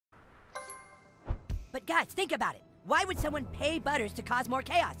But guys, think about it. Why would someone pay Butters to cause more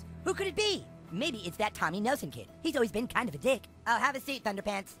chaos? Who could it be? Maybe it's that Tommy Nelson kid. He's always been kind of a dick. Oh, have a seat,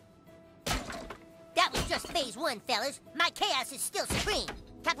 Thunderpants. That was just phase 1, fellas. My chaos is still supreme.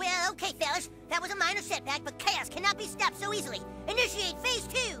 Well, okay, fellas. That was a minor setback, but chaos cannot be stopped so easily. Initiate phase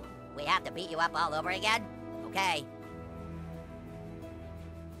 2. We have to beat you up all over again? Okay.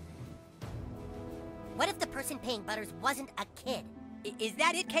 What if the person paying Butters wasn't a kid? Is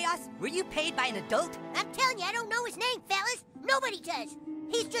that it, Chaos? Were you paid by an adult? I'm telling you, I don't know his name, fellas. Nobody does.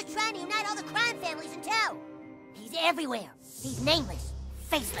 He's just trying to unite all the crime families in town. He's everywhere. He's nameless,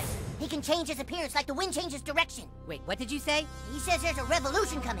 faceless. He can change his appearance like the wind changes direction. Wait, what did you say? He says there's a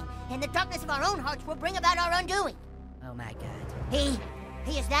revolution coming, and the darkness of our own hearts will bring about our undoing. Oh my god.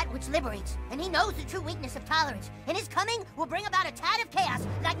 He is that which liberates, and he knows the true weakness of tolerance, and his coming will bring about a tide of chaos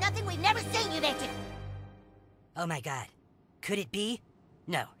like nothing we've never seen, you betcha. Oh my god. Could it be?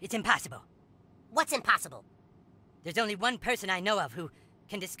 No, it's impossible. What's impossible? There's only one person I know of who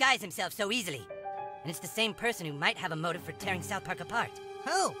can disguise himself so easily. And it's the same person who might have a motive for tearing South Park apart.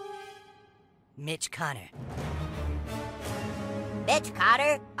 Who? Mitch Connor. Mitch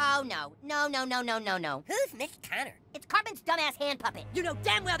Connor? Oh, no. No. Who's Mitch Connor? It's Cartman's dumbass hand puppet. You know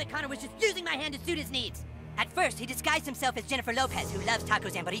damn well that Connor was just using my hand to suit his needs. At first, he disguised himself as Jennifer Lopez, who loves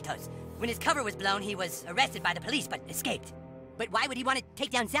tacos and burritos. When his cover was blown, he was arrested by the police, but escaped. But why would he want to take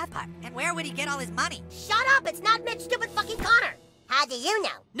down South Park? And where would he get all his money? Shut up! It's not Mitch stupid fucking Connor! How do you know?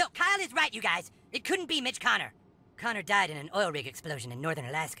 No, Kyle is right, you guys. It couldn't be Mitch Connor. Connor died in an oil rig explosion in northern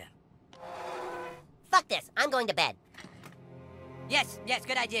Alaska. Fuck this. I'm going to bed. Yes,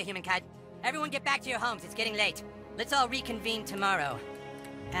 good idea, humankind. Everyone get back to your homes. It's getting late. Let's all reconvene tomorrow.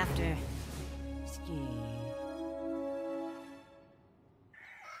 After skiing.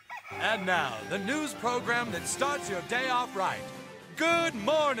 And now, the news program that starts your day off right. Good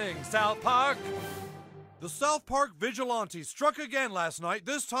morning, South Park! The South Park Vigilantes struck again last night,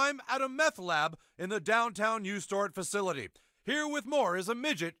 this time at a meth lab in the downtown U-Store facility. Here with more is a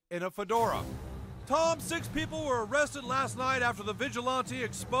midget in a fedora. Tom, 6 people were arrested last night after the vigilante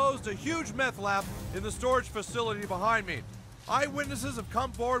exposed a huge meth lab in the storage facility behind me. Eyewitnesses have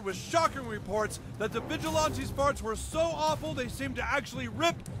come forward with shocking reports that the vigilante's farts were so awful they seemed to actually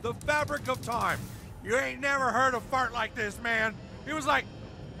rip the fabric of time. You ain't never heard a fart like this, man. It was like,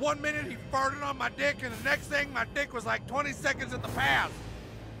 1 minute he farted on my dick, and the next thing my dick was like 20 seconds in the past.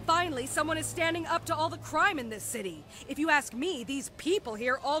 Finally, someone is standing up to all the crime in this city. If you ask me, these people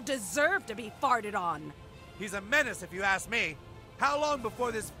here all deserve to be farted on. He's a menace if you ask me. How long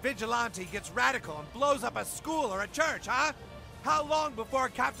before this vigilante gets radical and blows up a school or a church, huh? How long before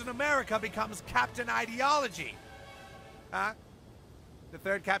Captain America becomes Captain Ideology? Huh? The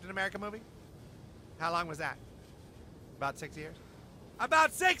third Captain America movie? How long was that? About 6 years?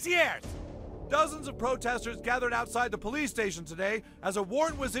 About 6 years! Dozens of protesters gathered outside the police station today as a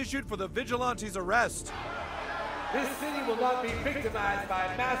warrant was issued for the vigilante's arrest. This city will not be victimized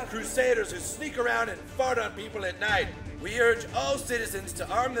by masked crusaders who sneak around and fart on people at night. We urge all citizens to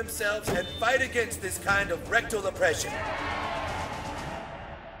arm themselves and fight against this kind of rectal oppression.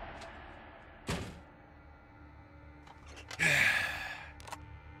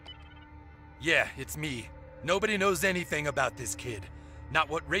 Yeah, it's me. Nobody knows anything about this kid. Not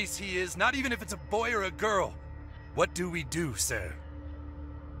what race he is, not even if it's a boy or a girl. What do we do, sir?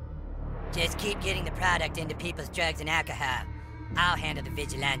 Just keep getting the product into people's drugs and alcohol. I'll handle the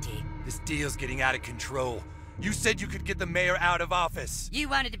vigilante. This deal's getting out of control. You said you could get the mayor out of office. You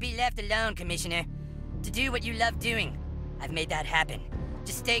wanted to be left alone, Commissioner. To do what you love doing. I've made that happen.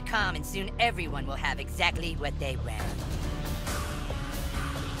 Just stay calm and soon everyone will have exactly what they want.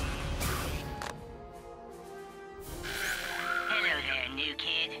 Hello there, new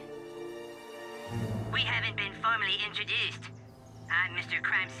kid. We haven't been formally introduced. I'm Mr.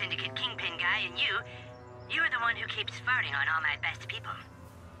 Crime Syndicate Kingpin Guy, and you're the one who keeps farting on all my best people.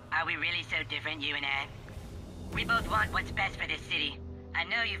 Are we really so different, you and I? We both want what's best for this city. I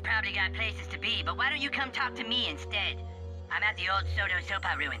know you've probably got places to be, but why don't you come talk to me instead? I'm at the old Soto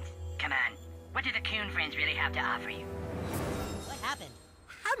Sopa ruins. Come on. What do the Coon friends really have to offer you? What happened?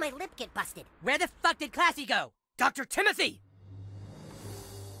 How'd my lip get busted? Where the fuck did Classy go? Dr. Timothy!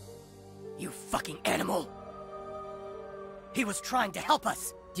 You fucking animal! He was trying to help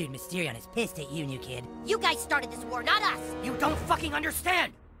us! Dude, Mysterion is pissed at you, new kid. You guys started this war, not us! You don't fucking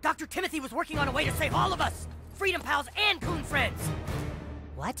understand! Dr. Timothy was working on a way to save all of us! Freedom Pals and Coon Friends!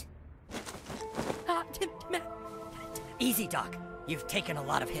 What? Easy, Doc. You've taken a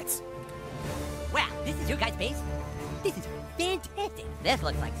lot of hits. Wow, this is your guys' base? This is fantastic. This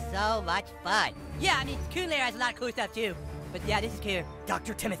looks like so much fun. Yeah, I mean, Coon Lair has a lot of cool stuff too. But yeah, this is cool.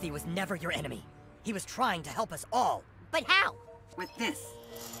 Dr. Timothy was never your enemy. He was trying to help us all. But how? With this.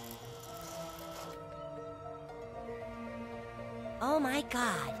 Oh my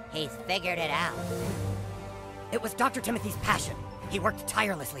God, he's figured it out. It was Dr. Timothy's passion. He worked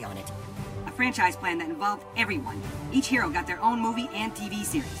tirelessly on it. A franchise plan that involved everyone. Each hero got their own movie and TV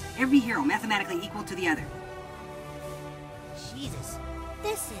series. Every hero mathematically equal to the other. Jesus,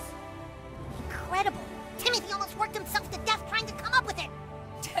 this is incredible. Timothy almost worked himself to death trying to come up with it.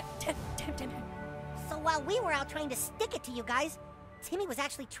 So while we were out trying to stick it to you guys, Timmy was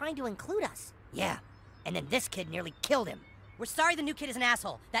actually trying to include us. Yeah, and then this kid nearly killed him. We're sorry the new kid is an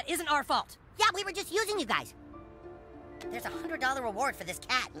asshole. That isn't our fault. Yeah, we were just using you guys. There's a $100 reward for this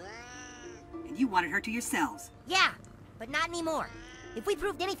cat. And you wanted her to yourselves. Yeah, but not anymore. If we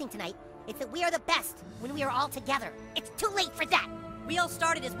proved anything tonight, it's that we are the best when we are all together. It's too late for that. We all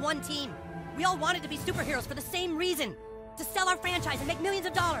started as one team. We all wanted to be superheroes for the same reason. To sell our franchise and make millions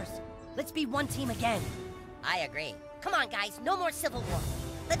of dollars. Let's be one team again. I agree. Come on, guys, no more Civil War.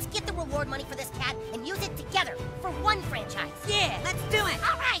 Let's get the reward money for this cat and use it together for one franchise. Yeah, let's do it.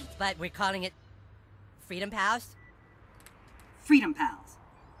 All right. But we're calling it Freedom Pals? Freedom Pals.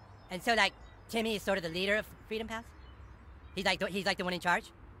 And so, like, Timmy is sort of the leader of Freedom Pals? He's like the one in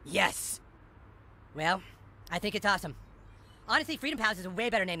charge? Yes. Well, I think it's awesome. Honestly, Freedom Pals is a way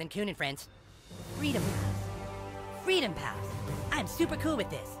better name than Coon and Friends. Freedom Pals. Freedom Pals. I'm super cool with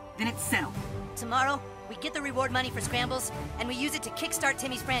this. Then it's settled. Tomorrow, we get the reward money for scrambles, and we use it to kickstart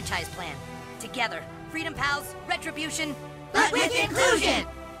Timmy's franchise plan. Together. Freedom Pals, Retribution, but with inclusion!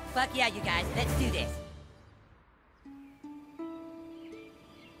 Fuck yeah, you guys. Let's do this.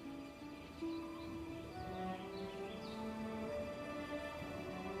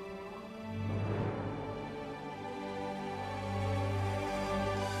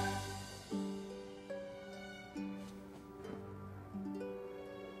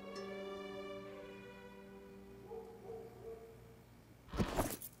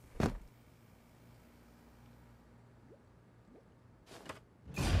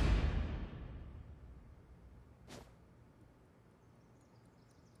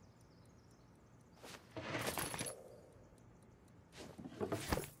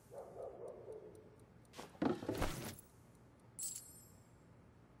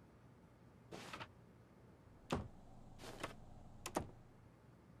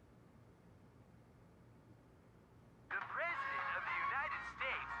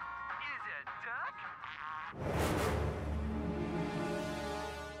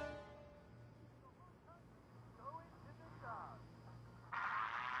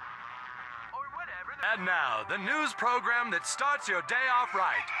 And now, the news program that starts your day off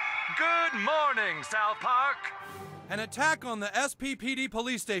right. Good morning, South Park! An attack on the SPPD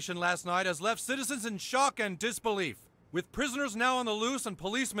police station last night has left citizens in shock and disbelief. With prisoners now on the loose and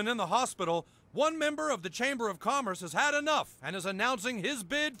policemen in the hospital, one member of the Chamber of Commerce has had enough and is announcing his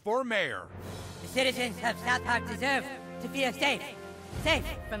bid for mayor. The citizens of South Park deserve to feel safe. Safe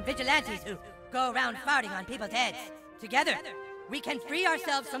from vigilantes who go around farting on people's heads. Together, we can free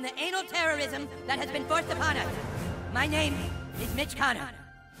ourselves from the anal terrorism that has been forced upon us. My name is Mitch Connor,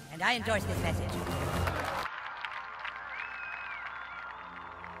 and I endorse this message.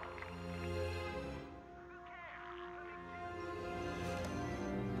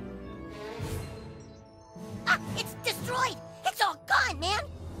 Ah, it's destroyed! It's all gone, man!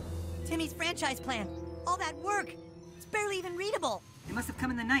 Timmy's franchise plan. All that work. It's barely even readable. They must have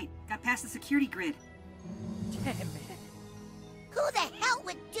come in the night. Got past the security grid. Damn it. Who the hell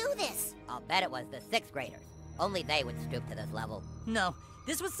would do this? I'll bet it was the 6th graders. Only they would stoop to this level. No,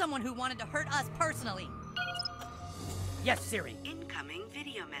 this was someone who wanted to hurt us personally. Yes, Siri. Incoming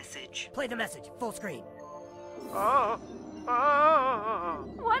video message. Play the message, full screen. What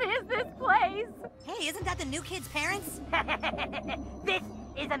is this place? Hey, isn't that the new kid's parents? This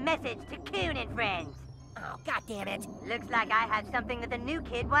is a message to Coon and Friends. Oh, God damn it. Looks like I have something that the new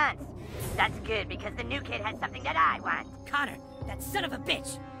kid wants. That's good, because the new kid has something that I want. Connor, that son of a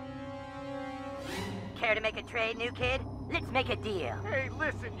bitch! Care to make a trade, new kid? Let's make a deal. Hey,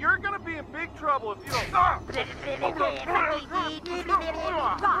 listen, you're gonna be in big trouble if you don't...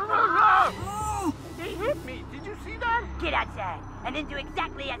 He hit me! Did you see that? Get outside, and then do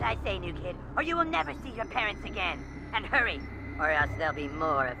exactly as I say, new kid, or you will never see your parents again. And hurry, or else there'll be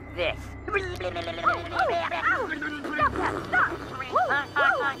more of this.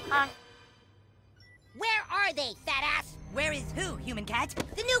 Where are they, fat ass? Where is who, human cat?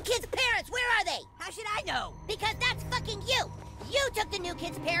 The new kid's parents, where are they? How should I know? Because that's fucking you! You took the new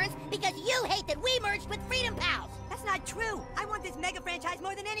kid's parents because you hate that we merged with Freedom Pals! That's not true! I want this mega franchise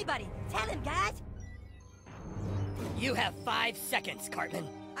more than anybody! Tell him, guys! You have 5 seconds, Cartman.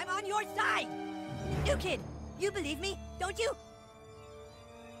 I'm on your side! New kid, you believe me, don't you?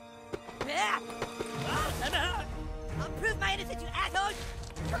 I'll prove my innocence, you assholes!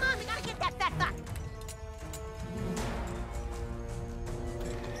 Come on, we gotta get that fat fuck.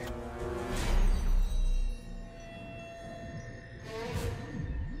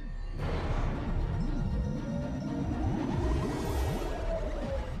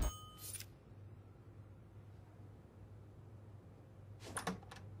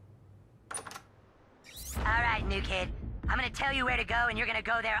 All right, new kid. I'm gonna tell you where to go, and you're gonna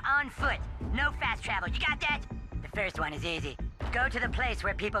go there on foot. No fast travel. You got that? The first one is easy. Go to the place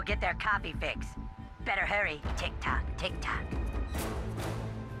where people get their coffee fix. Better hurry. Tick-tock, tick-tock.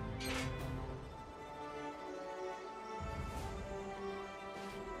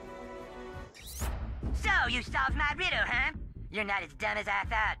 So, you solved my riddle, huh? You're not as dumb as I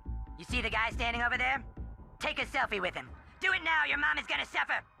thought. You see the guy standing over there? Take a selfie with him. Do it now, your mom is gonna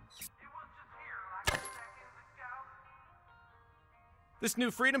suffer. This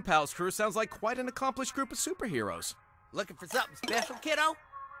new Freedom Pals crew sounds like quite an accomplished group of superheroes. Looking for something special, kiddo?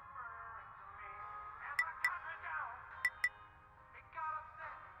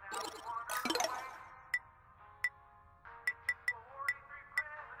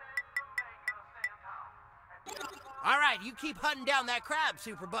 All right, you keep hunting down that crab,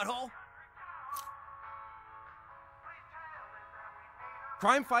 super butthole.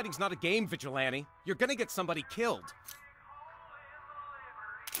 Crime fighting's not a game, Vigilante. You're gonna get somebody killed.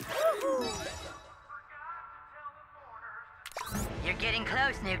 You're getting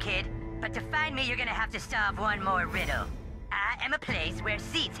close, new kid. But to find me, you're gonna have to solve one more riddle. I am a place where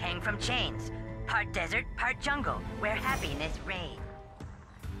seats hang from chains. Part desert, part jungle, where happiness reigns.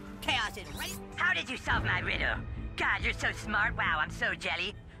 Chaos is right. How did you solve my riddle? God, you're so smart. Wow, I'm so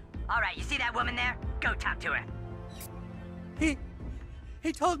jelly. All right, you see that woman there? Go talk to her.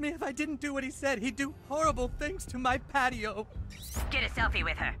 He told me if I didn't do what he said, he'd do horrible things to my patio. Get a selfie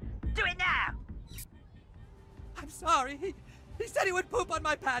with her. Do it now! I'm sorry. He said he would poop on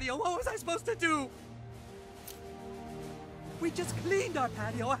my patio. What was I supposed to do? We just cleaned our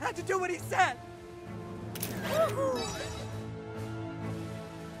patio. I had to do what he said.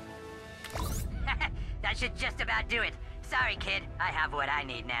 That should just about do it. Sorry, kid. I have what I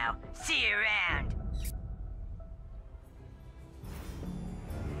need now. See you around.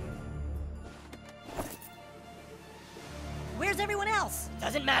 Where's everyone else?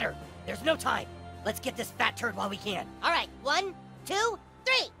 Doesn't matter. There's no time. Let's get this fat turd while we can. All right, 1, 2,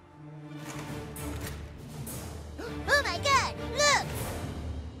 3. Oh my God! Look!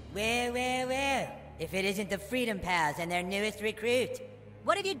 Well. If it isn't the Freedom Pals and their newest recruit.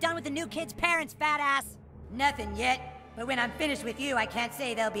 What have you done with the new kid's parents, fat ass? Nothing yet. But when I'm finished with you, I can't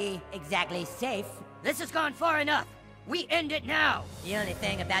say they'll be exactly safe. This has gone far enough. We end it now. The only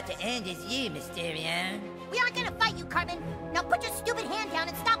thing about to end is you, Mysterion. We aren't gonna fight you, Cartman. Now put your stupid hand down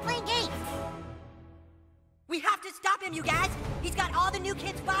and stop playing games. We have to stop him, you guys! He's got all the new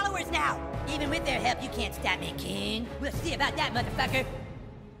kids' followers now! Even with their help, you can't stop me, King. We'll see about that, motherfucker.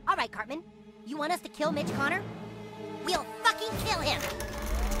 All right, Cartman. You want us to kill Mitch Connor? We'll fucking kill him!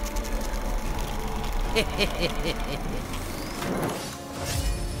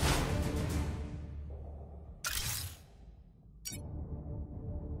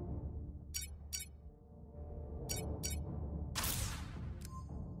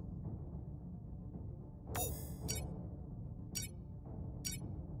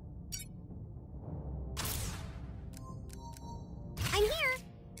 I'm here.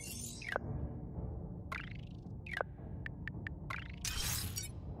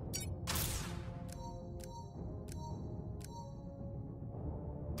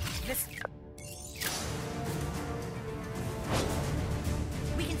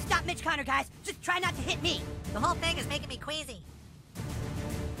 We can stop Mitch Connor, guys. Just try not to hit me. The whole thing is making me queasy.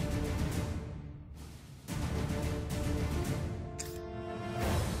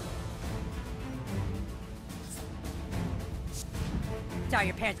 Sorry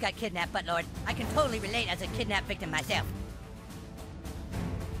your parents got kidnapped, Buttlord. I can totally relate as a kidnapped victim myself.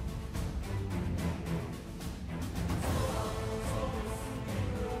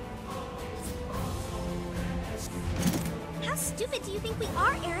 How stupid do you think we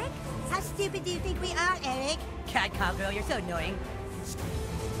are, Eric? How stupid do you think we are, Eric? God, Cowgirl, you're so annoying.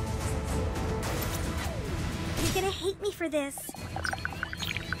 You're gonna hate me for this.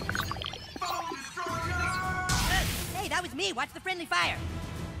 Hey, that was me. Watch the friendly fire.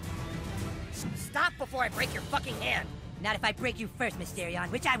 Stop before I break your fucking hand. Not if I break you first, Mysterion,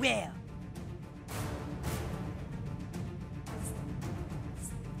 which I will.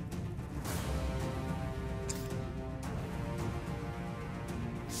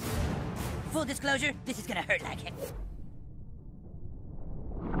 Full disclosure, this is gonna hurt like heck.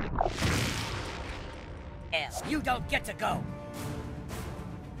 Hell, you don't get to go.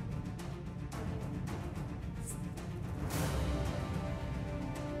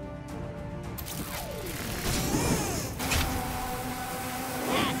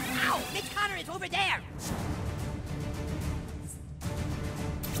 Ow! Mitch Connor is over there!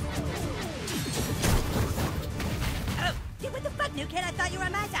 Oh, dude, what the fuck, new kid? I thought you were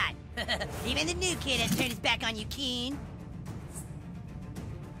on my side. Even the new kid has turned his back on you, Keen.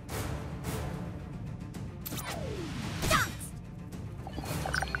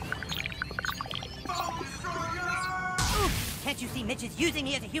 Oof, can't you see Mitch is using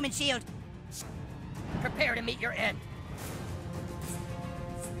me as a human shield? Prepare to meet your end.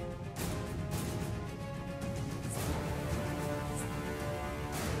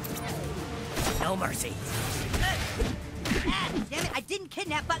 No mercy. Damn it, I didn't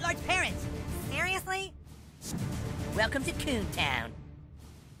kidnap Butlord's parents. Seriously? Welcome to Coontown.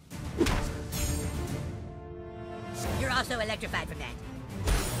 You're also electrified from that.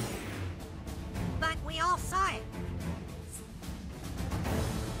 But we all saw it.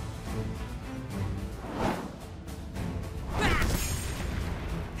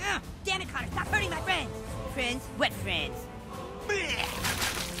 Damn it, Connor, stop hurting my friends! Friends? What friends?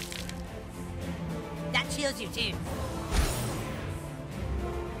 That chills you, too.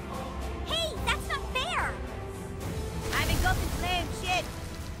 Hey, that's not fair! I'm engulfed in flame, shit!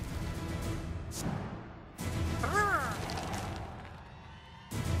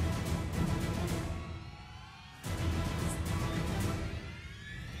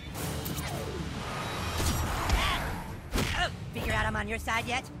 Figure out I'm on your side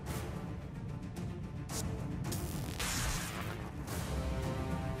yet?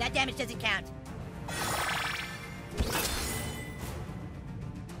 That damage doesn't count.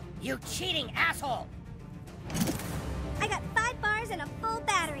 You cheating asshole! I got 5 bars and a full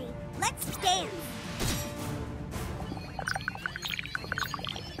battery. Let's dance!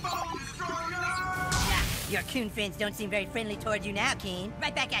 Yeah, your coon friends don't seem very friendly towards you now, Keen.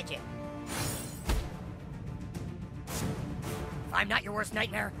 Right back at you. If I'm not your worst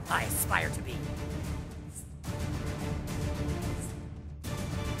nightmare, I aspire to be.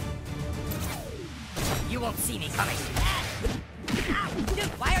 You won't see me coming. Ow! Dude,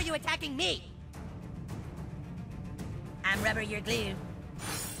 why are you attacking me? I'm rubber, you're glue.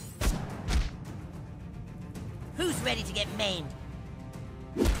 Who's ready to get maimed?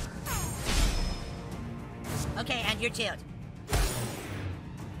 Okay, and you're chilled.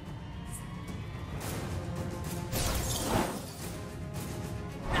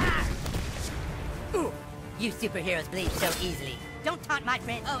 Ah! Ooh, you superheroes bleed so easily. Don't taunt my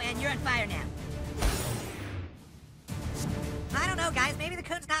friend. Oh, and you're on fire now. I don't know, guys. Maybe the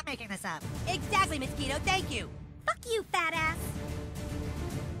coon's not making this up. Exactly, Mosquito. Thank you. Fuck you, fat ass!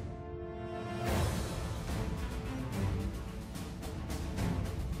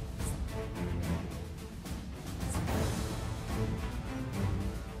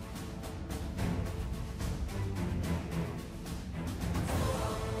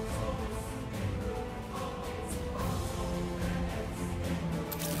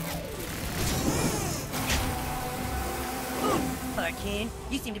 Poor Coon.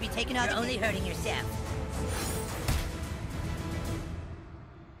 You seem to be taking all. You're only hurting yourself.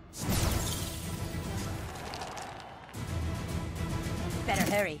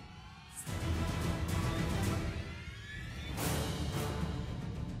 Better hurry.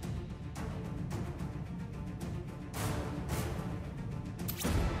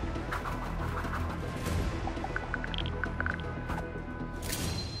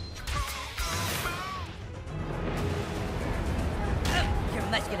 Your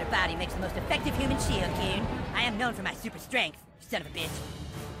muscular body makes the most effective human shield, Coon. I am known for my super strength, son of a bitch.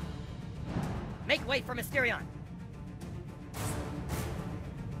 Make way for Mysterion.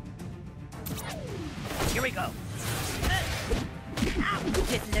 Here we go.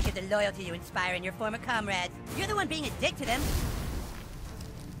 Just look at the loyalty you inspire in your former comrades. You're the one being a dick to them.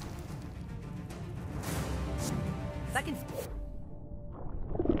 Fucking...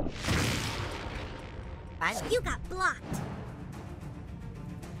 Finally. You got blocked.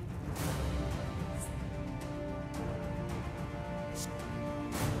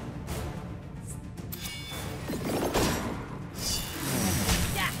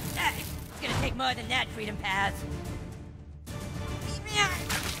 It's gonna take more than that, Freedom Pass.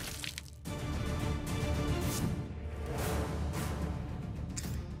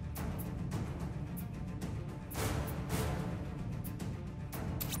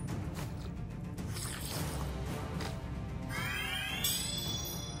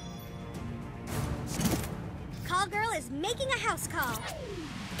 Call Girl is making a house call.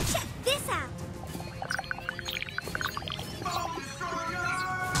 Check this out.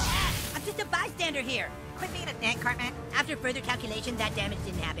 I'm just a bystander here. Quit being a neck, Cartman. After further calculation, that damage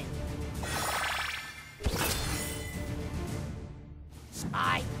didn't happen.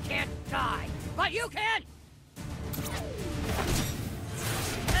 I can't die, but you can!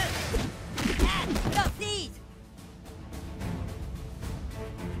 No, please!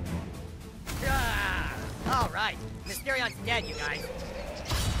 All right, Mysterion's dead, you guys.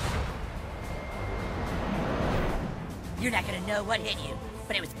 You're not gonna know what hit you,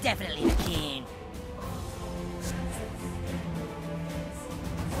 but it was definitely the king.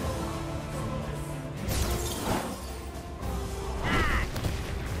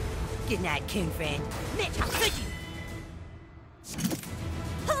 Good night, coon friend. Mitch, how could you?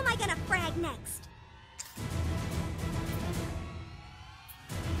 Who am I gonna frag next?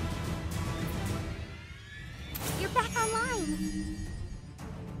 You're back online.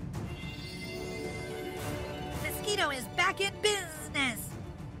 Mosquito is back in business.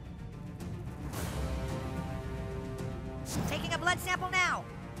 Taking a blood sample now.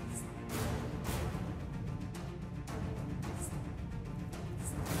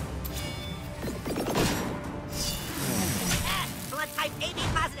 Blood type AB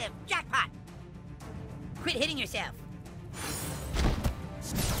positive. Jackpot. Quit hitting yourself.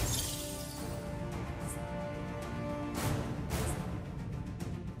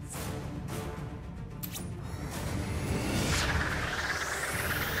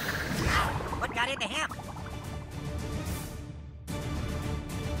 What got into him?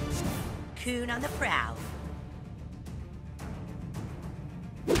 Coon on the prowl.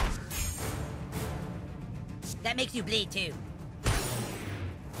 That makes you bleed too.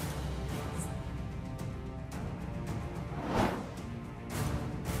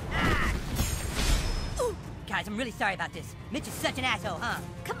 Ooh. Guys, I'm really sorry about this. Mitch is such an asshole, huh?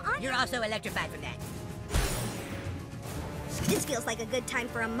 Come on. You're also electrified from that. This feels like a good time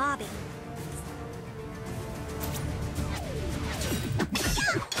for a mobbing.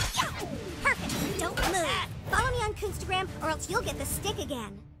 Perfect. Don't move. Follow me on Coonstagram, or else you'll get the stick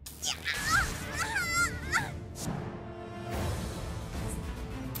again.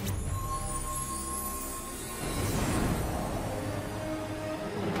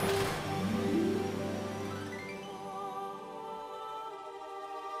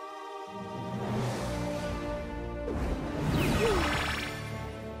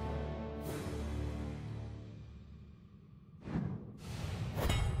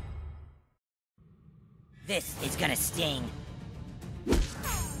 This is gonna sting. That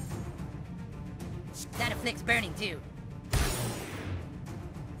afflicts burning too.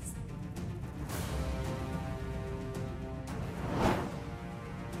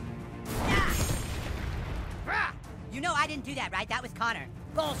 Ah! You know I didn't do that, right? That was Connor.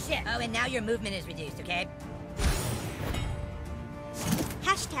 Bullshit! Oh, and now your movement is reduced, okay?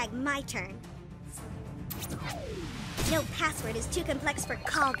 Hashtag my turn. No password is too complex for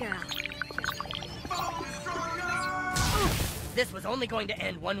Call Girl. This was only going to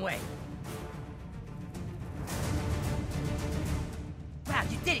end one way. Wow,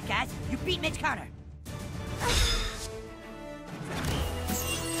 you did it, guys! You beat Mitch Connor!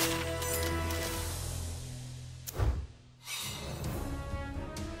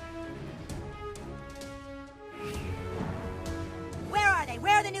 Where are they?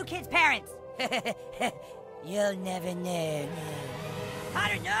 Where are the new kids' parents? You'll never know.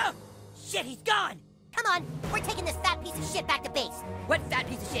 Connor, no! Shit, he's gone! Come on, we're taking this fat piece of shit back to base. What fat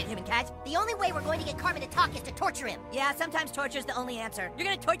piece of shit, Human Cat? The only way we're going to get Cartman to talk is to torture him. Yeah, sometimes torture's the only answer. You're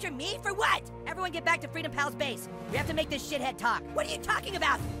gonna torture me? For what? Everyone get back to Freedom Pal's base. We have to make this shithead talk. What are you talking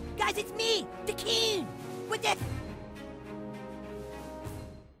about? Guys, it's me, the king! What the...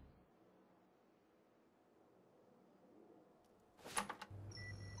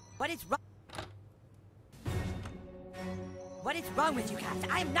 What is wrong? What is wrong with you guys?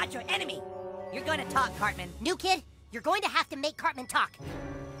 I am not your enemy! You're gonna talk, Cartman. New kid, you're going to have to make Cartman talk.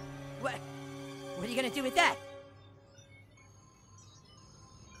 What are you gonna do with that?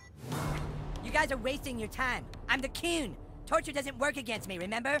 You guys are wasting your time. I'm the coon. Torture doesn't work against me,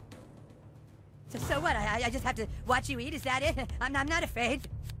 remember? So what? I just have to watch you eat? Is that it? I'm not afraid.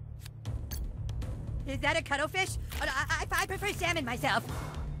 Is that a cuttlefish? I prefer salmon myself.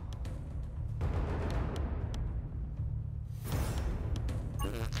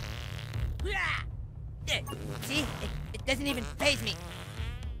 See? It doesn't even faze me.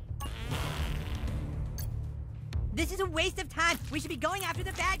 This is a waste of time. We should be going after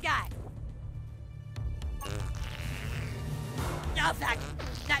the bad guy. No, fuck.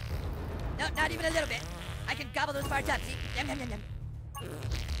 Not even a little bit. I can gobble those parts up. See? Yum, yum, yum, yum.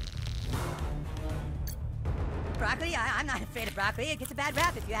 Broccoli? I'm not afraid of broccoli. It gets a bad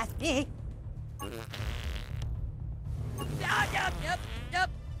rap if you ask me. Nope.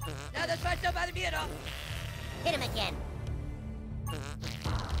 No, those parts don't bother me at all. Hit him again.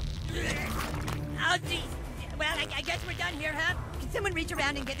 Oh, jeez. Well, I guess we're done here, huh? Can someone reach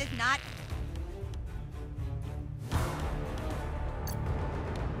around and get this knot?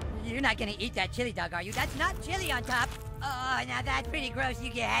 You're not gonna eat that chili dog, are you? That's not chili on top. Oh, now that's pretty gross,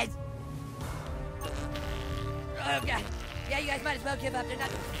 you guys. Oh, God. Yeah, you guys might as well give up. They're not...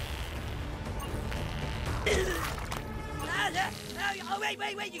 Oh,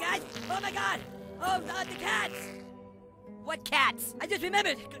 wait, you guys. Oh, my God. Oh, the cats. What cats? I just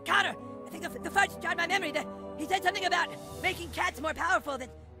remembered. Connor, I think the farts jarred my memory. He said something about making cats more powerful.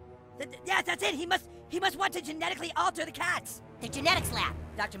 Yes, that's it. He must want to genetically alter the cats. The genetics lab.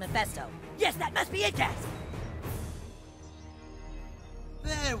 Dr. Mephisto. Yes, that must be it, guys.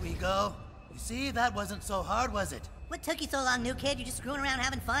 There we go. You see, that wasn't so hard, was it? What took you so long, new kid? You just screwing around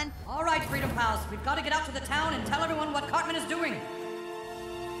having fun? All right, Freedom Pals. We've got to get out to the town and tell everyone what Cartman is doing.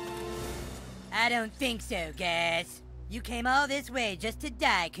 I don't think so, guys. You came all this way just to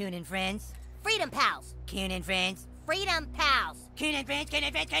die, Coon and friends. Freedom Pals. Coon and friends. Freedom Pals. Coon and friends.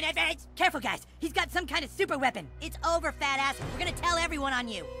 Careful, guys. He's got some kind of super weapon. It's over, fat ass. We're gonna tell everyone on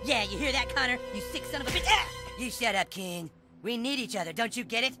you. Yeah, you hear that, Connor? You sick son of a bitch. Ah! You shut up, Coon. We need each other, don't you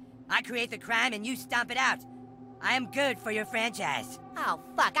get it? I create the crime and you stomp it out. I am good for your franchise. Oh,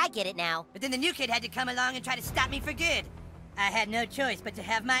 fuck, I get it now. But then the new kid had to come along and try to stop me for good. I had no choice but to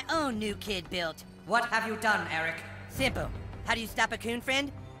have my own new kid built. What have you done, Eric? Simple. How do you stop a coon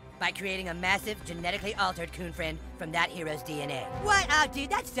friend? By creating a massive, genetically altered coon friend from that hero's DNA. What? Oh, dude,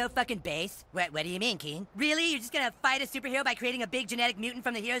 that's so fucking base. What do you mean, Keen? Really? You're just gonna fight a superhero by creating a big genetic mutant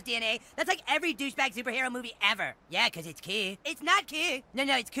from the hero's DNA? That's like every douchebag superhero movie ever. Yeah, because it's cool. It's not cool.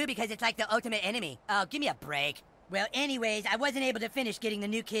 No, it's cool because it's like the ultimate enemy. Oh, give me a break. Well, anyways, I wasn't able to finish getting the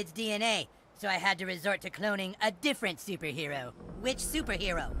new kid's DNA, so I had to resort to cloning a different superhero. Which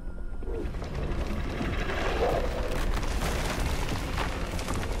superhero?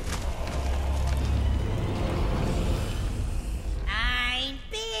 I'm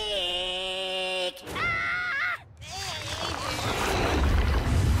big! Ah!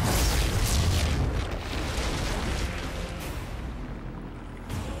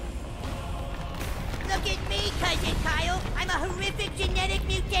 Look at me, Cousin Kyle. I'm a horrific genetic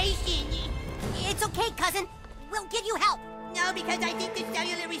mutation. It's okay, cousin. We'll give you help. No, because I think the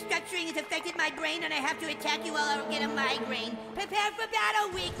cellular restructuring has affected my brain and I have to attack you while I get a migraine. Prepare for battle,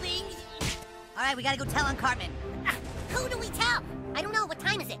 weaklings! All right, we gotta go tell on Cartman. Who do we tell? I don't know. What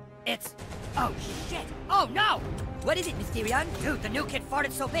time is it? It's... Oh, shit! Oh, no! What is it, Mysterion? Dude, the new kid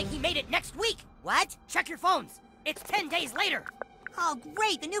farted so big he made it next week! What? Check your phones! It's 10 days later! Oh,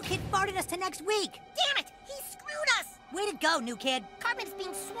 great! The new kid farted us to next week! Damn it! He screwed us! Way to go, new kid! Cartman's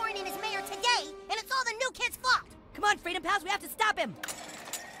being sworn in as mayor today, and it's all the new kid's fault! Come on, Freedom Pals, we have to stop him!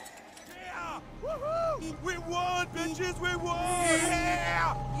 Yeah! Woohoo! We won, bitches! We won!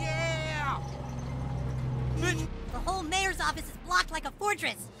 Yeah! Yeah! Mitch! The whole mayor's office is blocked like a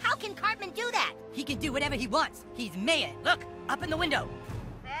fortress! How can Cartman do that? He can do whatever he wants. He's mayor. Look, up in the window.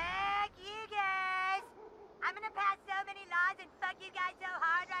 Fuck you guys! I'm gonna pass so many laws and fuck you guys so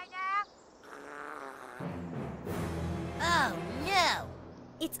hard right now. Oh, no!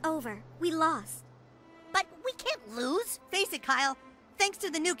 It's over. We lost. But we can't lose! Face it, Kyle. Thanks to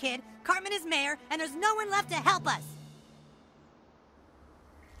the new kid, Cartman is mayor, and there's no one left to help us.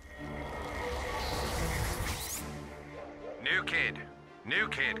 New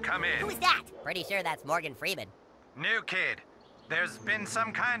kid, come in. Who is that? Pretty sure that's Morgan Freeman. New kid, there's been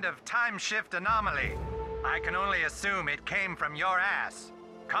some kind of time shift anomaly. I can only assume it came from your ass.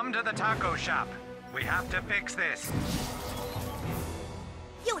 Come to the taco shop. We have to fix this.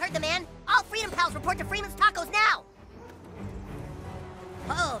 You heard the man. All Freedom Pals report to Freeman's Tacos now.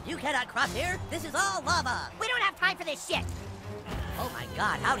 Oh, you cannot cross here. This is all lava. We don't have time for this shit. Oh my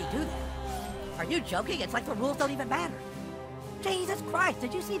God, how'd he do that? Are you joking? It's like the rules don't even matter. Jesus Christ,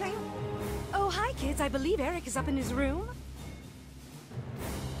 did you see that? Oh, hi, kids. I believe Eric is up in his room.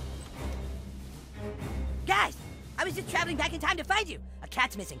 Guys, I was just traveling back in time to find you. A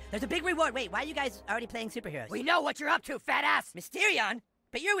cat's missing. There's a big reward. Wait, why are you guys already playing superheroes? We know what you're up to, fat ass. Mysterion?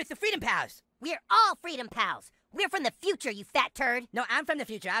 But you're with the Freedom Pals. We're all Freedom Pals. We're from the future, you fat turd. No, I'm from the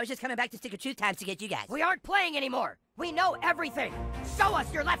future. I was just coming back to Stick of Truth times to get you guys. We aren't playing anymore. We know everything. Show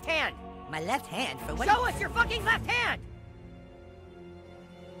us your left hand. My left hand? For what? Show us your fucking left hand.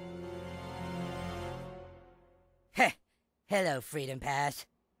 Heh. Hello, Freedom Pass.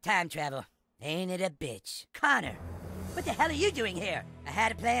 Time travel. Ain't it a bitch? Connor, what the hell are you doing here? I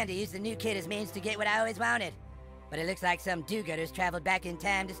had a plan to use the new kid as means to get what I always wanted. But it looks like some do-gooders traveled back in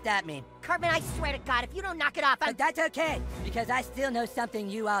time to stop me. Cartman, I swear to God, if you don't knock it off, But that's okay, because I still know something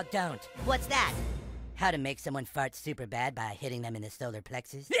you all don't. What's that? How to make someone fart super bad by hitting them in the solar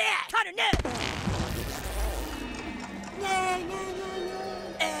plexus. Yeah! Connor, no! No.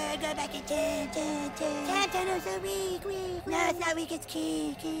 Go back in time. Time is so weak. No, it's not weak, it's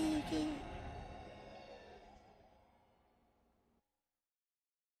key.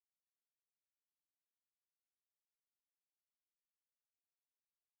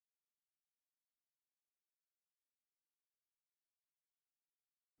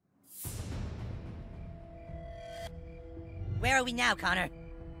 Where are we now, Connor?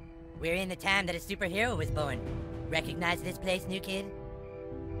 We're in the time that a superhero was born. Recognize this place, new kid?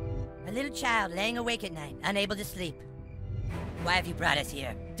 A little child laying awake at night, unable to sleep. Why have you brought us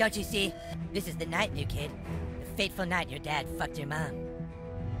here? Don't you see? This is the night, new kid. The fateful night your dad fucked your mom.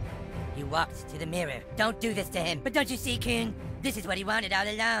 You walked to the mirror. Don't do this to him. But don't you see, Coon? This is what he wanted all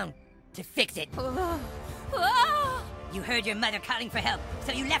along. To fix it. You heard your mother calling for help,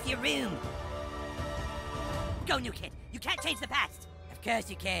 so you left your room. Go, new kid. You can't change the past. Of course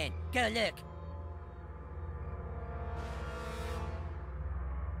you can. Go look.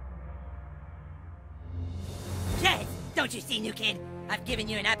 Yes! Don't you see, new kid? I've given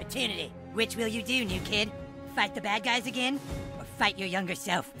you an opportunity. Which will you do, new kid? Fight the bad guys again? Or fight your younger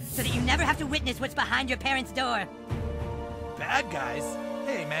self, so that you never have to witness what's behind your parents' door? Bad guys?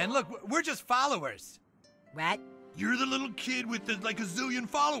 Hey, man, look, we're just followers. What? You're the little kid with like a zillion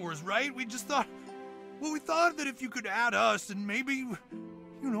followers, right? We just thought... Well, we thought that if you could add us, and maybe,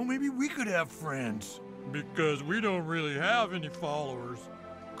 maybe we could have friends. Because we don't really have any followers.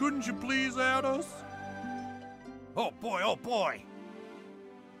 Couldn't you please add us? Oh boy.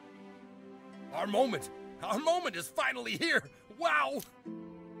 Our moment is finally here. Wow.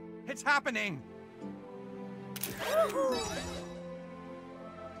 It's happening.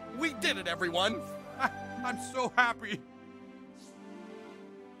 We did it, everyone. I'm so happy.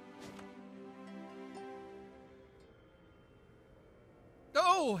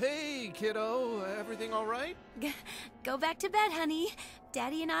 Oh, hey, kiddo. Everything all right? Go back to bed, honey.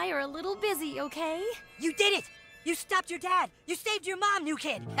 Daddy and I are a little busy, okay? You did it! You stopped your dad! You saved your mom, new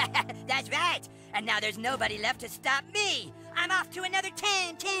kid! That's right! And now there's nobody left to stop me! I'm off to another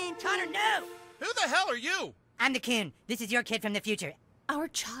 10. Connor, no! Who the hell are you? I'm the Coon. This is your kid from the future. Our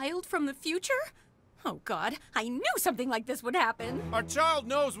child from the future? Oh, God. I knew something like this would happen. Our child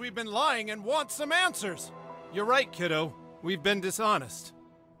knows we've been lying and wants some answers. You're right, kiddo. We've been dishonest.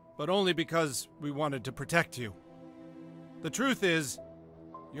 But only because we wanted to protect you. The truth is,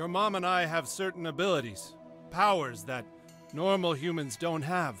 your mom and I have certain abilities, powers that normal humans don't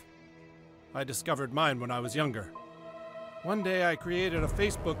have. I discovered mine when I was younger. One day I created a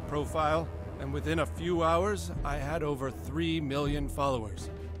Facebook profile, and within a few hours, I had over 3 million followers.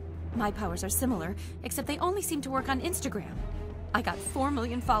 My powers are similar, except they only seem to work on Instagram. I got 4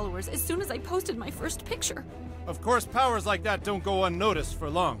 million followers as soon as I posted my first picture. Of course, powers like that don't go unnoticed for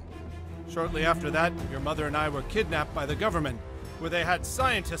long. Shortly after that, your mother and I were kidnapped by the government, where they had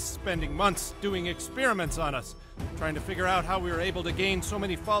scientists spending months doing experiments on us, trying to figure out how we were able to gain so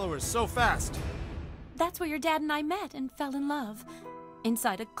many followers so fast. That's where your dad and I met and fell in love.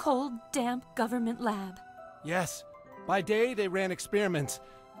 Inside a cold, damp government lab. Yes. By day, they ran experiments,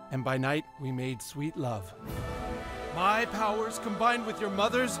 and by night, we made sweet love. My powers combined with your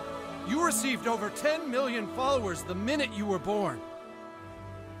mother's, you received over 10 million followers the minute you were born.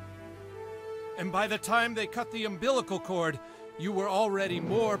 And by the time they cut the umbilical cord, you were already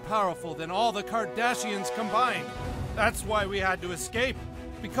more powerful than all the Kardashians combined. That's why we had to escape,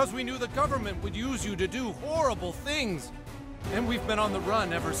 because we knew the government would use you to do horrible things. And we've been on the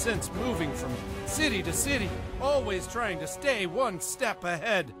run ever since, moving from city to city, always trying to stay one step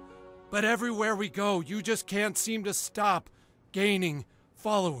ahead. But everywhere we go, you just can't seem to stop gaining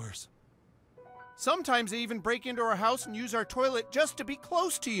followers. Sometimes they even break into our house and use our toilet just to be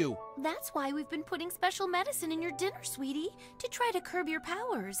close to you. That's why we've been putting special medicine in your dinner, sweetie, to try to curb your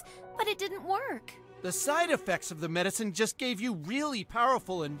powers. But it didn't work. The side effects of the medicine just gave you really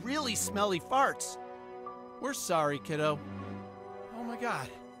powerful and really smelly farts. We're sorry, kiddo. Oh my God,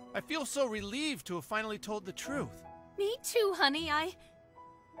 I feel so relieved to have finally told the truth. Me too, honey. I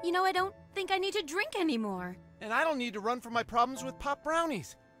don't think I need to drink anymore. And I don't need to run from my problems with pop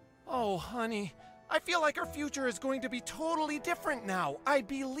brownies. Oh, honey, I feel like our future is going to be totally different now. I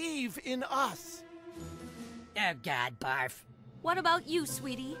believe in us. Oh, God, barf. What about you,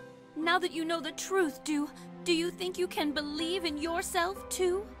 sweetie? Now that you know the truth, do you think you can believe in yourself,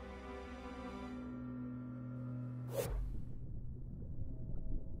 too?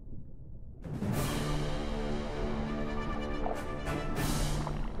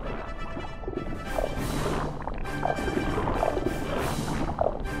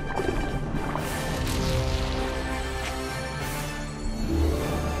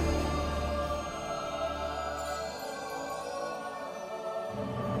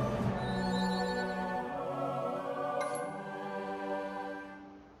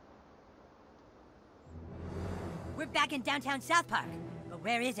 back in downtown South Park. But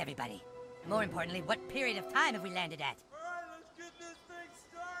where is everybody? More importantly, what period of time have we landed at? Alright, let's get this thing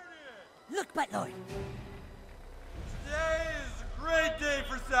started! Look, Buttlord. Today is a great day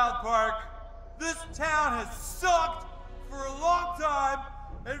for South Park. This town has sucked for a long time,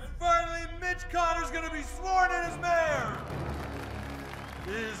 and finally Mitch Connor's gonna be sworn in as mayor!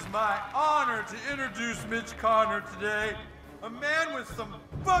 It is my honor to introduce Mitch Connor today, a man with some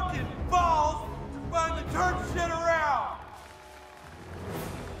fucking balls to finally turn shit around!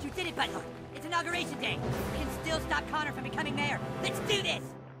 You did it, Buttlord. It's Inauguration Day. We can still stop Connor from becoming mayor. Let's do this!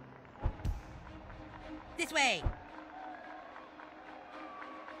 This way!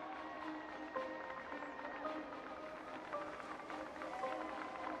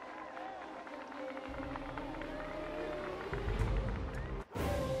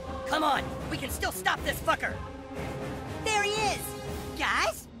 Come on! We can still stop this fucker! There he is!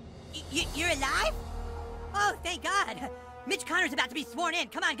 Guys? You're alive? Oh, thank God! Mitch Connor's about to be sworn in.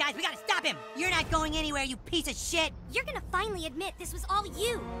 Come on, guys, we gotta stop him! You're not going anywhere, you piece of shit! You're gonna finally admit this was all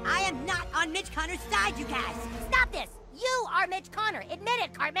you! I am not on Mitch Connor's side, you guys! Stop this! You are Mitch Connor. Admit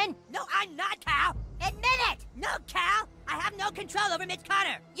it, Cartman. No, I'm not, Cal! Admit it! No, Cal! I have no control over Mitch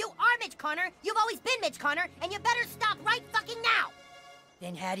Connor! You are Mitch Connor. You've always been Mitch Connor, and you better stop right fucking now!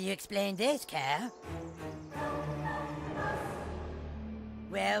 Then how do you explain this, Cal?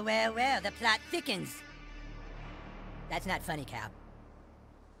 Well, the plot thickens. That's not funny, Cal.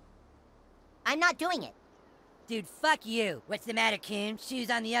 I'm not doing it. Dude, fuck you. What's the matter, Coon?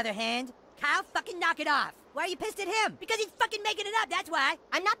 Shoes on the other hand? Kyle, fucking knock it off. Why are you pissed at him? Because he's fucking making it up, that's why.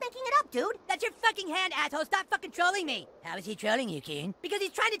 I'm not making it up, dude. That's your fucking hand, asshole. Stop fucking trolling me. How is he trolling you, Coon? Because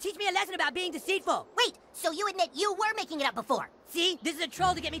he's trying to teach me a lesson about being deceitful. Wait, so you admit you were making it up before? See? This is a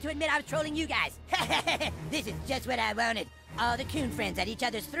troll to get me to admit I was trolling you guys. This is just what I wanted. All the Coon friends at each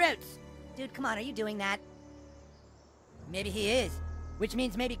other's throats. Dude, come on, are you doing that? Maybe he is. Which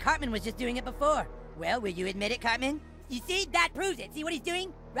means maybe Cartman was just doing it before. Well, will you admit it, Cartman? You see? That proves it. See what he's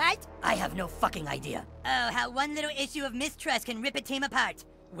doing? Right? I have no fucking idea. Oh, how one little issue of mistrust can rip a team apart.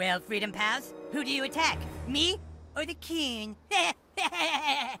 Well, Freedom Pals, who do you attack? Me or the Coon?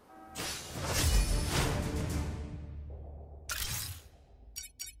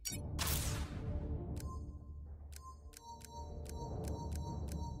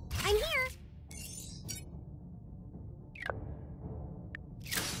 I'm here.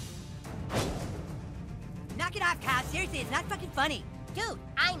 Knock it off, Kyle. Seriously, it's not fucking funny. Dude,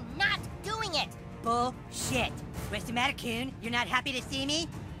 I'm not doing it. Bullshit. What's the matter, Coon? You're not happy to see me?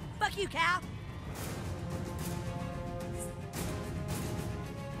 Fuck you, Cal.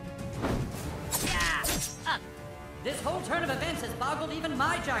 Yeah. Up. This whole turn of events has boggled even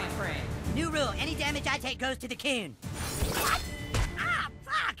my giant brain. New rule. Any damage I take goes to the Coon. What? Ah,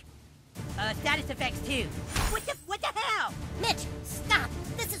 fuck! Status effects too. What the hell? Mitch, stop.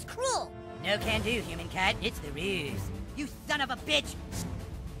 This is cruel. No can do, human cat. It's the ruse. You son of a bitch!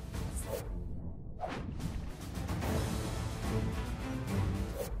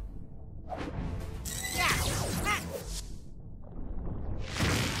 Yeah. Ah.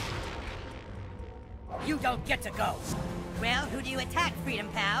 You don't get to go. Well, who do you attack, Freedom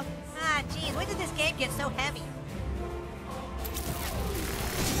Pal? Ah, geez, when did this game get so heavy?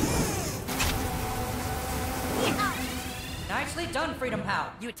 Nicely done, Freedom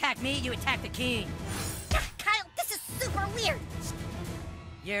Pal. You attack me, you attack the King. Kyle, this is super weird.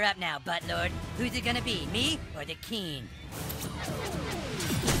 You're up now, Buttlord. Who's it gonna be, me or the King?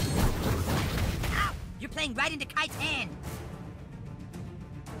 Ow! You're playing right into Kite's hand.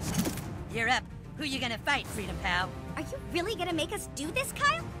 You're up. Who you gonna fight, Freedom Pal? Are you really gonna make us do this,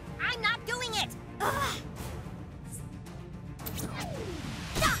 Kyle? I'm not doing it. Ugh.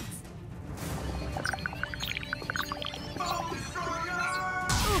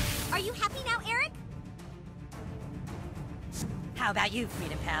 Are you happy now, Eric? How about you,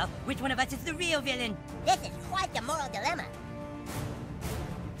 Freedom Pal? Which one of us is the real villain? This is quite the moral dilemma.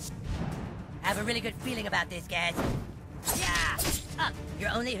 I have a really good feeling about this, guys. Yeah! Up!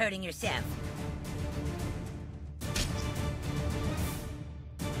 You're only hurting yourself.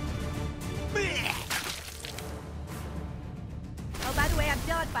 Oh, by the way, I'm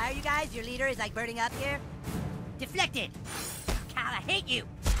still on fire, you guys. Your leader is, like, burning up here. Deflected! Cal, I hate you!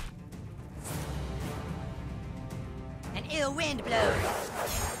 An ill wind blows.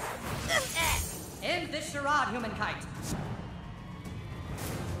 End this charade, human kite.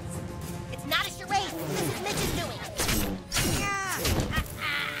 It's not a charade. This is Mitch's doing.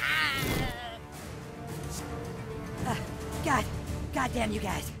 God damn you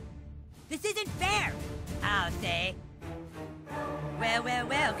guys. This isn't fair, I'll say.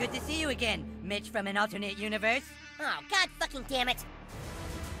 Well, good to see you again, Mitch from an alternate universe. Oh, God fucking damn it.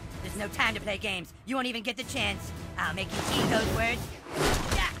 There's no time to play games. You won't even get the chance. I'll make you eat those words.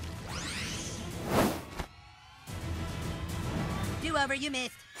 Yeah. Do over, you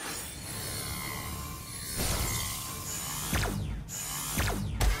missed.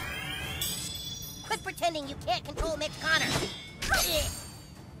 Quit pretending you can't control Mitch Connor.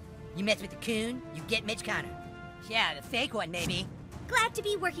 You mess with the coon, you get Mitch Connor. Yeah, the fake one, maybe. Glad to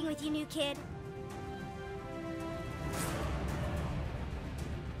be working with you, new kid.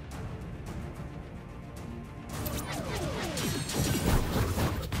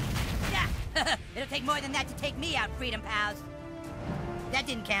 Yeah, it'll take more than that to take me out, Freedom Pals. That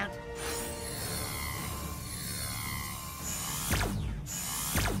didn't count.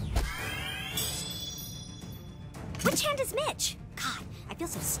 Which hand is Mitch? God, I feel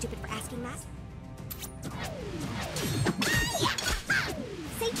so stupid for asking that.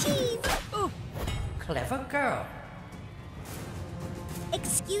 Say cheese! Ooh, clever girl.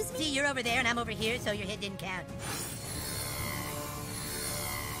 Excuse me? See, you're over there and I'm over here, so your hit didn't count.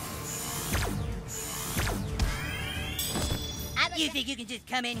 You think you can just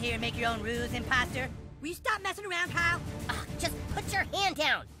come in here and make your own rules, imposter? Will you stop messing around, Kyle? Just put your hand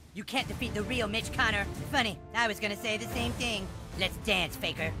down. You can't defeat the real Mitch Connor. Funny, I was gonna say the same thing. Let's dance,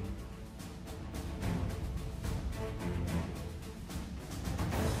 faker.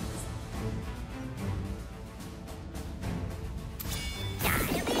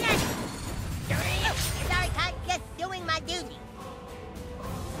 Sorry, Todd, just doing my duty.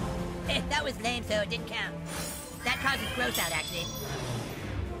 That was lame, so it didn't count. That causes gross out, actually.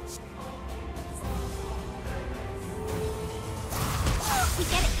 We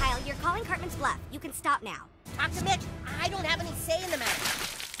get it, Kyle. You're calling Cartman's bluff. You can stop now. Talk to Mitch. I don't have any say in the matter.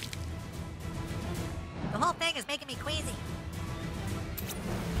 The whole thing is making me queasy.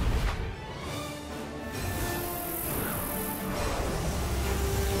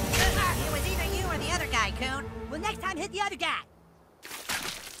 It was either you or the other guy, Coon. Well, next time, hit the other guy.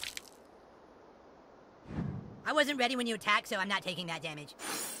 I wasn't ready when you attacked, so I'm not taking that damage.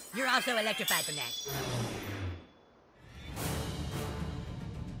 You're also electrified from that.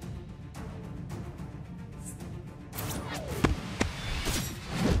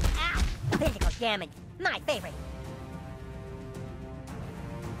 Ow! Physical damage. My favorite.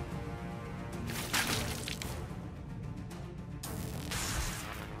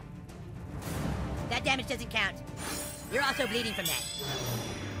 That damage doesn't count. You're also bleeding from that.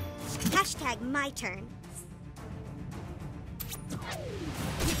 Hashtag my turn.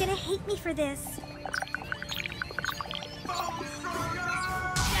 You're gonna hate me for this.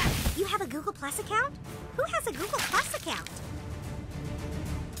 You have a Google Plus account? Who has a Google Plus account?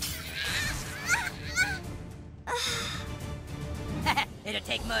 It'll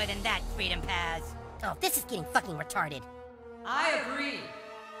take more than that, Freedom Pals. Oh, this is getting fucking retarded. I agree.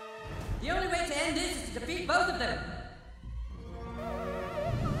 The only way to end this is to defeat both of them.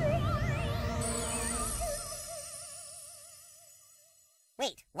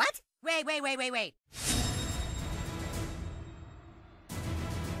 Wait, what? Wait.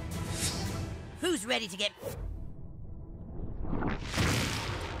 Who's ready to get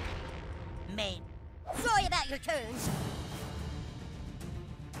made? Sorry about your turn.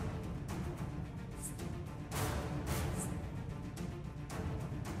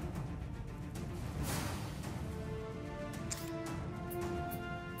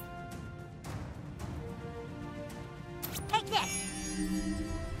 Take this.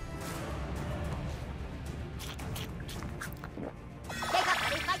 Take up,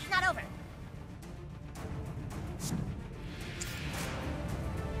 buddy. Fight's not over.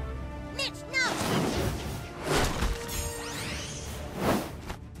 Mitch, no!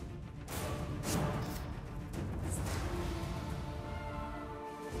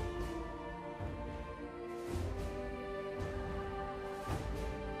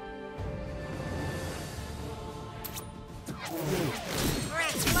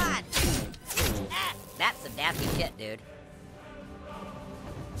 That's some nasty shit, dude.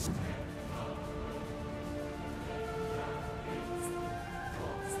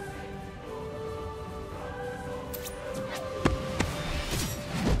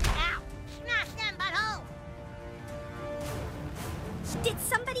 Ow! Smash them, butthole! Did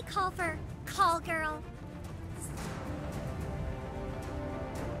somebody call for Call Girl?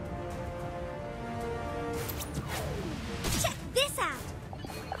 Check this out!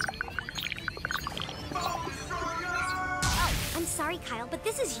 Oh, I'm sorry, Kyle, but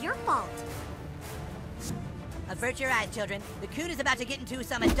this is your fault. Avert your eyes, children. The Coon is about to get into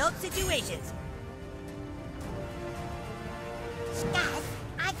some adult situations. Guys,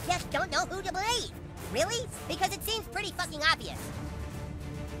 I just don't know who to believe. Really? Because it seems pretty fucking obvious.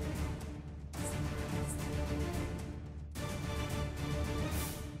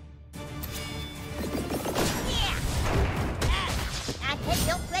 Yeah! I take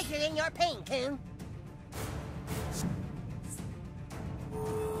no pleasure in your pain, Coon.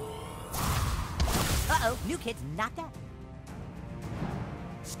 Uh-oh, new kid's knocked out.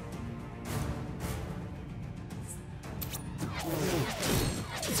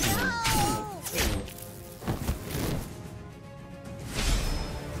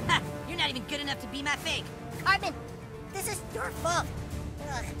 Ha! You're not even good enough to be my fake. Cartman, this is your fault.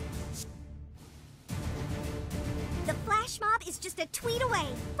 Ugh. The flash mob is just a tweet away.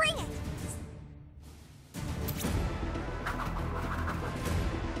 Bring it!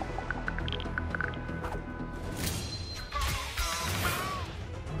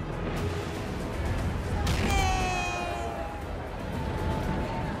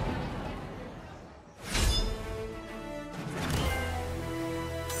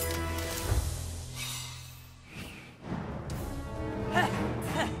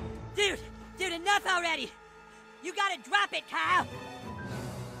 Dude, enough already! You gotta drop it, Kyle!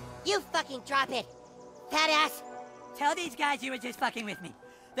 You fucking drop it, fat ass! Tell these guys you were just fucking with me.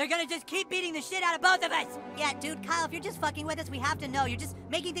 They're gonna just keep beating the shit out of both of us! Yeah, dude, Kyle, if you're just fucking with us, we have to know. You're just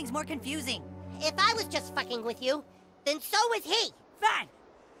making things more confusing. If I was just fucking with you, then so was he! Fine!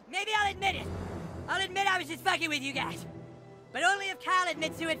 Maybe I'll admit it. I'll admit I was just fucking with you guys. But only if Kyle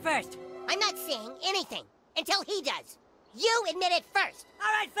admits to it first. I'm not saying anything until he does. You admit it first!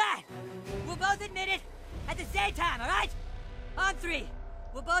 Alright, fine! We'll both admit it at the same time, alright? On three.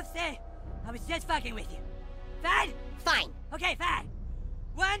 We'll both say, I was just fucking with you. Fine? Fine. Okay, fine.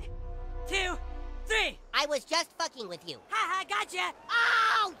 1, 2, 3. I was just fucking with you. Ha ha, gotcha!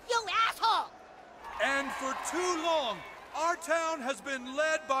 Oh, you asshole! And for too long, our town has been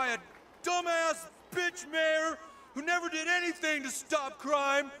led by a dumbass bitch mayor who never did anything to stop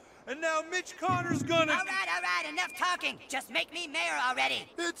crime. And now Mitch Connor's gonna... All right, enough talking. Just make me mayor already.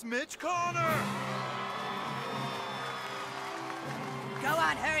 It's Mitch Connor! Go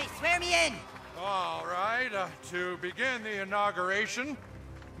on, hurry, swear me in. All right, to begin the inauguration,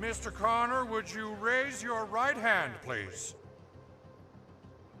 Mr. Connor, would you raise your right hand, please?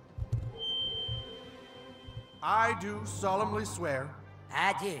 I do solemnly swear.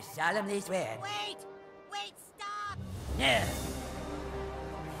 I do solemnly swear. Wait, stop! No.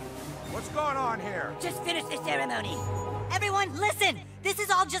 What's going on here? Just finish the ceremony. Everyone, listen! This is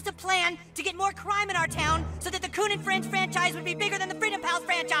all just a plan to get more crime in our town so that the Coon and Friends franchise would be bigger than the Freedom Pals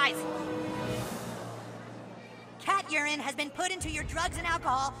franchise! Cat urine has been put into your drugs and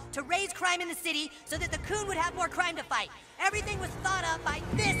alcohol to raise crime in the city so that the Coon would have more crime to fight. Everything was thought up by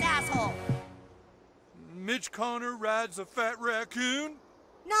this asshole! Mitch Connor rides a fat raccoon?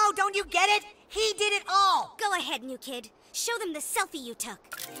 No, don't you get it? He did it all! Go ahead, new kid. Show them the selfie you took.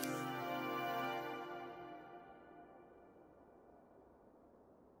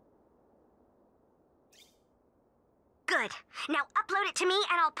 Good. Now upload it to me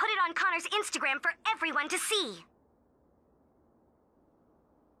and I'll put it on Connor's Instagram for everyone to see.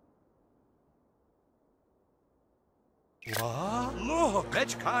 What? Look!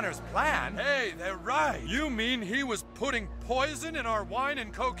 Mitch Connor's plan? Hey, they're right. You mean he was putting poison in our wine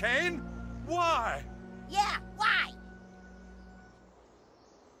and cocaine? Why? Yeah, why?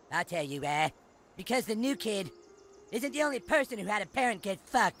 I'll tell you why. Because the new kid isn't the only person who had a parent get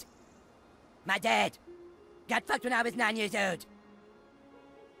fucked. My dad got fucked when I was 9 years old.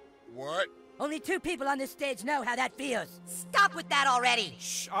 What? Only 2 people on this stage know how that feels. Stop with that already!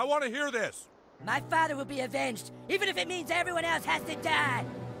 Shh, I want to hear this. My father will be avenged, even if it means everyone else has to die.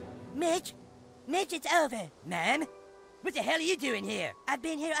 Mitch, it's over. Ma'am, what the hell are you doing here? I've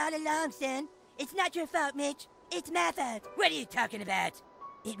been here all along, son. It's not your fault, Mitch. It's my fault. What are you talking about?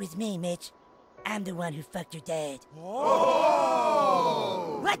 It was me, Mitch. I'm the one who fucked your dad.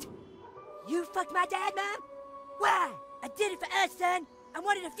 Oh! What? You fucked my dad, Mom? Why? I did it for us, son. I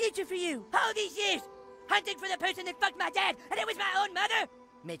wanted a future for you. All these years, hunting for the person that fucked my dad, and it was my own mother?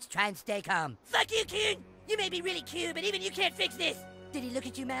 Mitch, try and stay calm. Fuck you, Coon! You may be really cute, but even you can't fix this. Did he look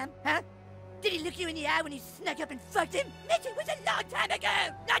at you, Mom? Huh? Did he look you in the eye when you snuck up and fucked him? Mitch, it was a long time ago!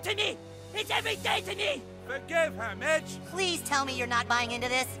 Not to me! It's every day to me! Forgive her, Mitch! Please tell me you're not buying into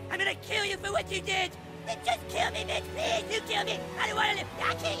this. I'm gonna kill you for what you did! Then just kill me, Mitch, please! You kill me! I don't wanna live!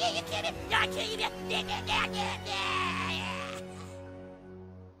 I'll kill you, you kill me! I'll kill you!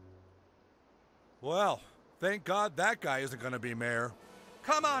 Well, thank God that guy isn't gonna be mayor.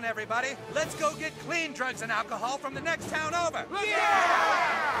 Come on, everybody. Let's go get clean drugs and alcohol from the next town over. Yeah!